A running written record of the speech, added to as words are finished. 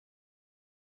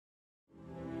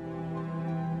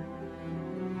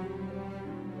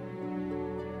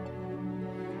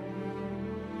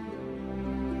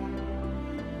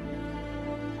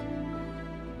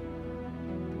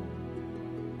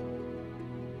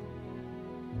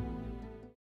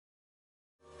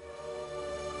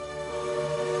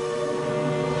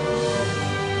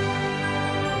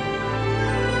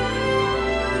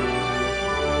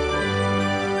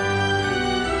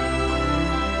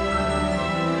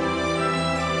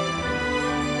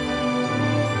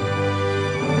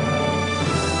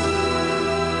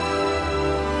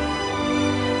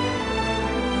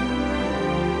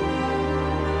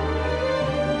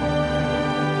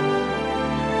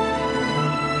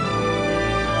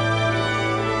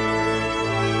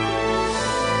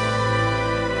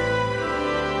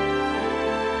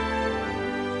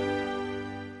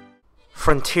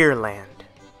Frontierland.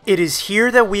 It is here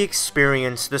that we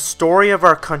experience the story of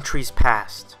our country's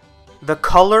past. The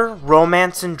color,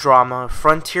 romance, and drama of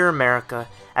frontier America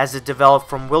as it developed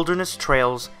from wilderness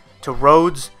trails to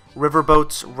roads,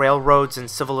 riverboats, railroads, and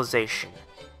civilization.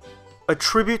 A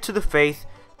tribute to the faith,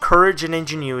 courage, and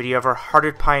ingenuity of our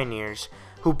hearted pioneers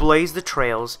who blazed the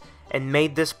trails and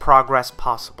made this progress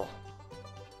possible.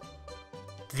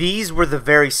 These were the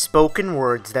very spoken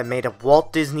words that made up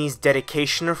Walt Disney's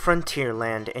dedication of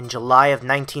Frontierland in July of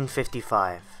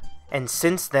 1955, and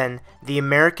since then, the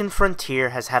American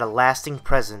frontier has had a lasting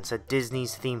presence at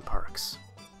Disney's theme parks.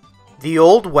 The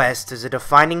Old West is a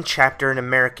defining chapter in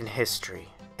American history,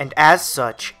 and as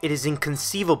such, it is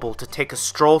inconceivable to take a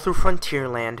stroll through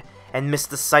Frontierland and miss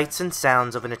the sights and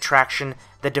sounds of an attraction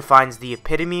that defines the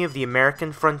epitome of the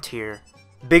American frontier,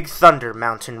 Big Thunder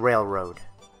Mountain Railroad.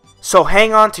 So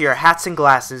hang on to your hats and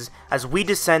glasses as we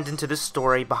descend into the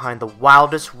story behind the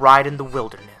wildest ride in the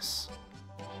wilderness.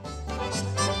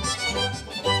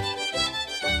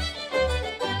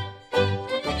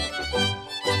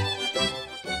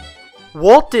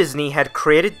 Walt Disney had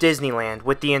created Disneyland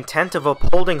with the intent of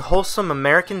upholding wholesome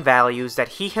American values that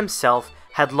he himself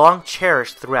had long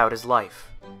cherished throughout his life.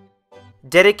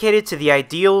 Dedicated to the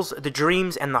ideals, the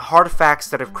dreams, and the hard facts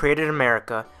that have created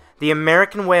America, the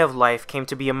American way of life came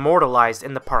to be immortalized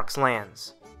in the park's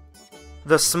lands.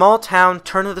 The small-town,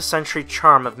 turn-of-the-century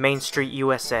charm of Main Street,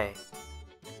 USA.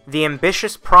 The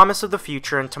ambitious promise of the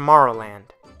future in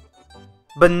Tomorrowland.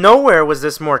 But nowhere was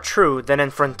this more true than in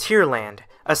Frontierland,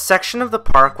 a section of the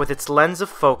park with its lens of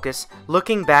focus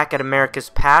looking back at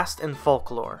America's past and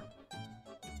folklore.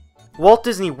 Walt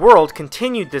Disney World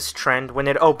continued this trend when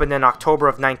it opened in October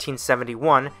of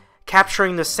 1971,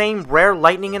 capturing the same rare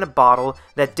lightning in a bottle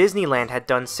that Disneyland had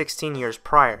done 16 years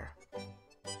prior.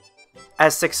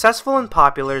 As successful and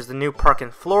popular as the new park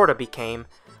in Florida became,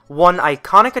 one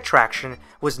iconic attraction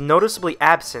was noticeably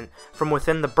absent from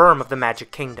within the berm of the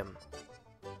Magic Kingdom.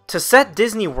 To set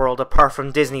Disney World apart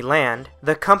from Disneyland,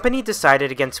 the company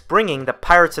decided against bringing the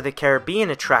Pirates of the Caribbean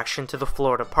attraction to the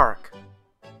Florida park.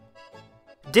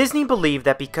 Disney believed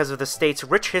that because of the state's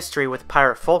rich history with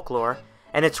pirate folklore,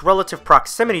 and its relative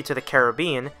proximity to the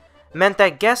Caribbean, meant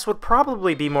that guests would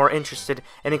probably be more interested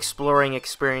in exploring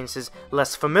experiences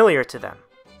less familiar to them.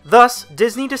 Thus,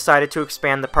 Disney decided to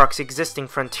expand the park's existing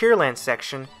Frontierland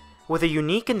section with a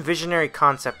unique and visionary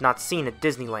concept not seen at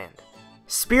Disneyland.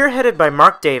 Spearheaded by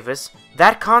Mark Davis,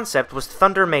 that concept was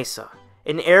Thunder Mesa,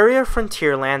 an area of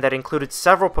Frontierland that included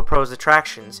several proposed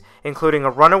attractions, including a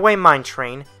runaway mine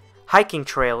train, hiking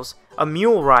trails, a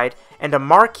mule ride, and a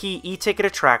marquee e-ticket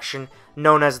attraction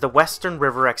known as the Western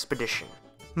River Expedition.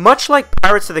 Much like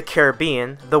Pirates of the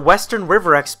Caribbean, the Western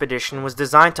River Expedition was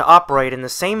designed to operate in the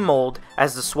same mold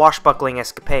as the swashbuckling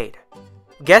escapade.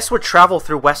 Guests would travel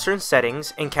through Western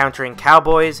settings, encountering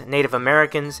cowboys, Native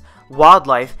Americans,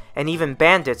 wildlife, and even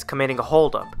bandits committing a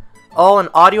holdup, all in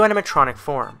audio-animatronic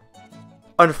form.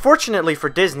 Unfortunately for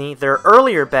Disney, their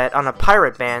earlier bet on a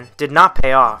pirate ban did not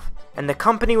pay off, and the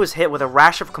company was hit with a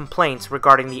rash of complaints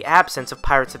regarding the absence of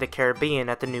Pirates of the Caribbean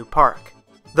at the new park.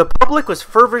 The public was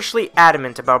feverishly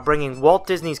adamant about bringing Walt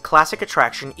Disney's classic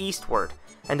attraction eastward,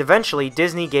 and eventually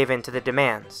Disney gave in to the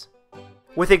demands.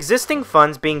 With existing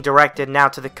funds being directed now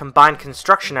to the combined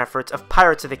construction efforts of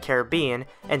Pirates of the Caribbean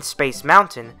and Space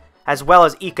Mountain, as well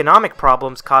as economic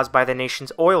problems caused by the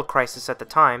nation's oil crisis at the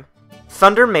time,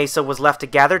 Thunder Mesa was left to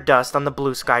gather dust on the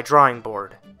blue sky drawing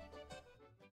board.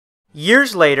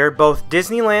 Years later, both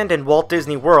Disneyland and Walt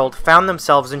Disney World found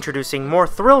themselves introducing more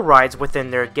thrill rides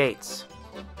within their gates.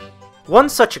 One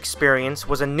such experience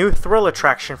was a new thrill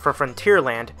attraction for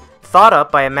Frontierland, thought up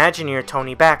by Imagineer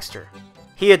Tony Baxter.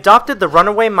 He adopted the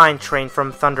runaway mine train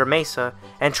from Thunder Mesa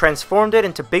and transformed it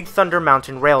into Big Thunder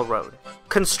Mountain Railroad.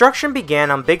 Construction began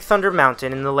on Big Thunder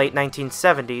Mountain in the late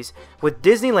 1970s, with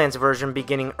Disneyland's version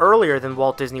beginning earlier than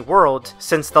Walt Disney World's,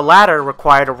 since the latter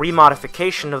required a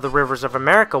remodification of the Rivers of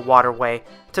America waterway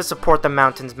to support the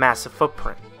mountain's massive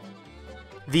footprint.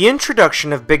 The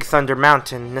introduction of Big Thunder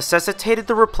Mountain necessitated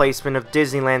the replacement of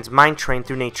Disneyland's Mine Train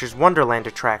through Nature's Wonderland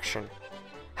attraction.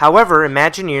 However,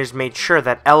 Imagineers made sure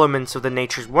that elements of the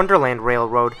Nature's Wonderland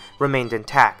Railroad remained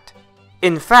intact.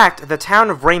 In fact, the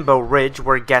town of Rainbow Ridge,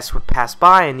 where guests would pass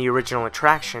by in the original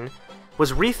attraction,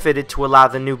 was refitted to allow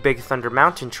the new Big Thunder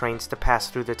Mountain trains to pass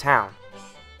through the town.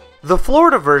 The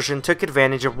Florida version took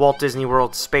advantage of Walt Disney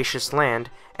World's spacious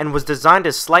land and was designed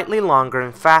as slightly longer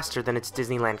and faster than its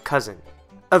Disneyland cousin.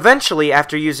 Eventually,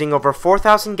 after using over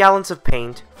 4,000 gallons of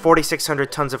paint,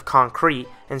 4,600 tons of concrete,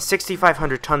 and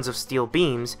 6,500 tons of steel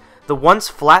beams, the once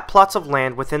flat plots of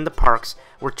land within the parks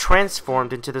were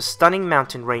transformed into the stunning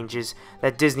mountain ranges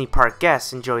that Disney park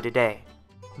guests enjoy today.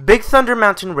 Big Thunder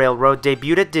Mountain Railroad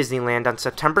debuted at Disneyland on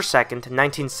September 2nd,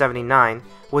 1979,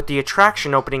 with the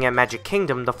attraction opening at Magic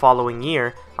Kingdom the following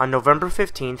year on November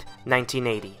 15th,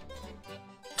 1980.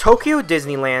 Tokyo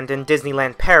Disneyland and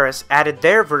Disneyland Paris added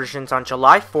their versions on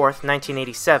July 4th,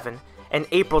 1987 and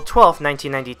April 12th,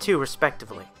 1992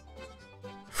 respectively.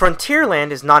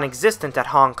 Frontierland is non-existent at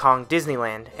Hong Kong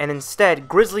Disneyland, and instead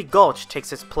Grizzly Gulch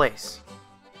takes its place.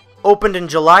 Opened in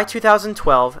July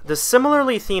 2012, the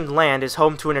similarly themed land is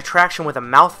home to an attraction with a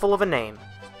mouthful of a name,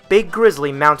 Big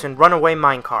Grizzly Mountain Runaway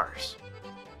Minecars.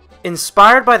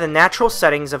 Inspired by the natural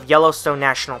settings of Yellowstone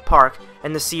National Park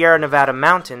and the Sierra Nevada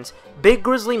mountains, Big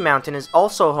Grizzly Mountain is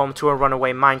also home to a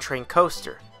runaway mine train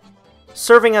coaster,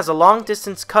 serving as a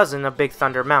long-distance cousin of Big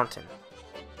Thunder Mountain.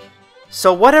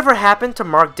 So whatever happened to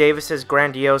Mark Davis's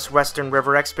grandiose Western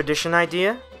River Expedition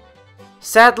idea?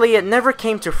 Sadly, it never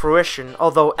came to fruition,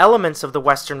 although elements of the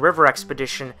Western River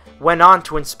Expedition went on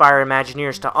to inspire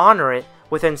Imagineers to honor it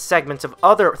within segments of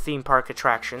other theme park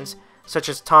attractions, such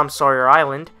as Tom Sawyer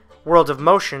Island, World of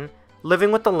Motion,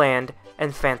 Living with the Land,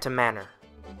 and Phantom Manor.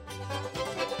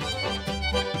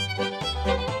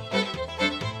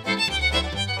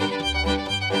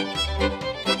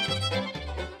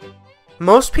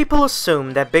 Most people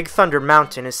assume that Big Thunder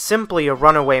Mountain is simply a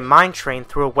runaway mine train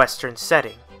through a Western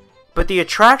setting, but the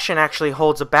attraction actually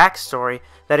holds a backstory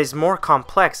that is more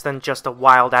complex than just a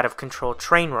wild, out-of-control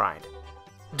train ride.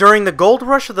 During the gold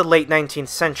rush of the late 19th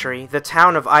century, the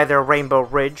town of either Rainbow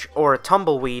Ridge or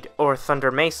Tumbleweed or Thunder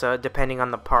Mesa, depending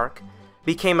on the park,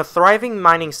 became a thriving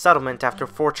mining settlement after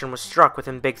fortune was struck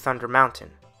within Big Thunder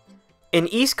Mountain. An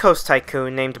East Coast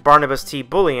tycoon named Barnabas T.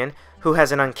 Bullion, who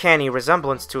has an uncanny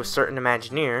resemblance to a certain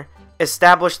Imagineer,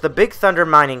 established the Big Thunder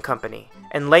Mining Company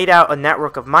and laid out a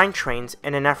network of mine trains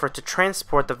in an effort to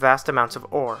transport the vast amounts of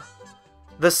ore.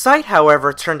 The site,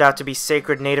 however, turned out to be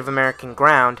sacred Native American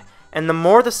ground, and the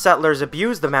more the settlers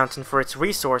abused the mountain for its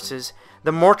resources,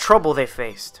 the more trouble they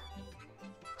faced.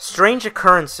 Strange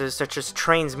occurrences such as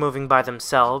trains moving by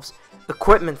themselves,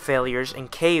 equipment failures,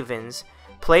 and cave-ins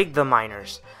plagued the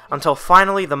miners, until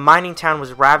finally the mining town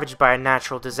was ravaged by a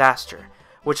natural disaster,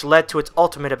 which led to its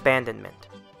ultimate abandonment.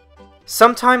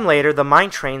 Sometime later, the mine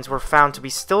trains were found to be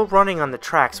still running on the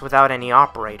tracks without any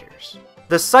operators.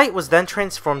 The site was then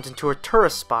transformed into a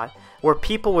tourist spot where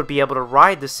people would be able to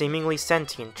ride the seemingly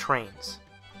sentient trains.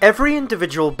 Every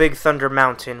individual Big Thunder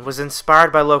Mountain was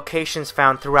inspired by locations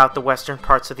found throughout the western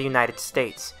parts of the United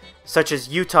States, such as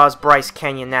Utah's Bryce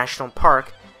Canyon National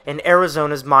Park and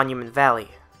Arizona's Monument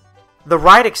Valley. The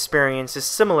ride experience is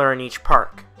similar in each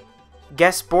park.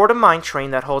 Guests board a mine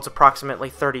train that holds approximately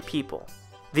 30 people.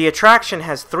 The attraction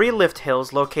has 3 lift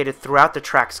hills located throughout the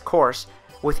track's course,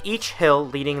 with each hill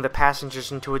leading the passengers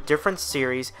into a different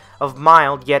series of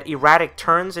mild yet erratic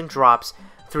turns and drops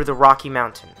through the Rocky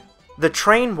Mountain. The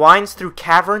train winds through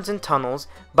caverns and tunnels,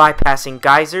 bypassing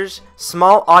geysers,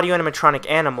 small audio-animatronic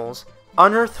animals,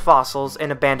 unearthed fossils,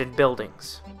 and abandoned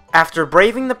buildings. After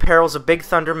braving the perils of Big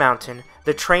Thunder Mountain,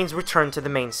 the trains return to the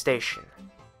main station.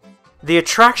 The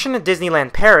attraction at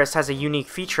Disneyland Paris has a unique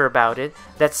feature about it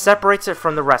that separates it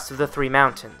from the rest of the 3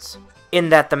 mountains, in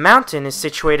that the mountain is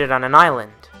situated on an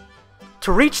island.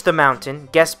 To reach the mountain,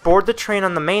 guests board the train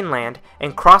on the mainland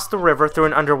and cross the river through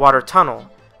an underwater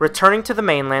tunnel, returning to the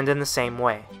mainland in the same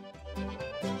way.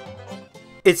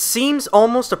 It seems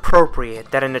almost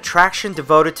appropriate that an attraction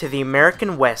devoted to the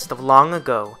American West of long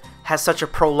ago has such a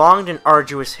prolonged and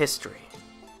arduous history.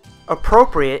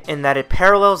 Appropriate in that it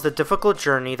parallels the difficult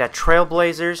journey that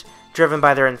trailblazers, driven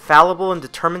by their infallible and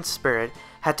determined spirit,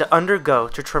 had to undergo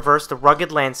to traverse the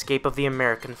rugged landscape of the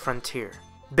American frontier.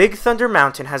 Big Thunder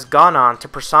Mountain has gone on to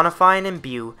personify and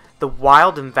imbue the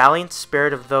wild and valiant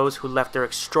spirit of those who left their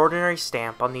extraordinary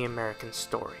stamp on the American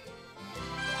story.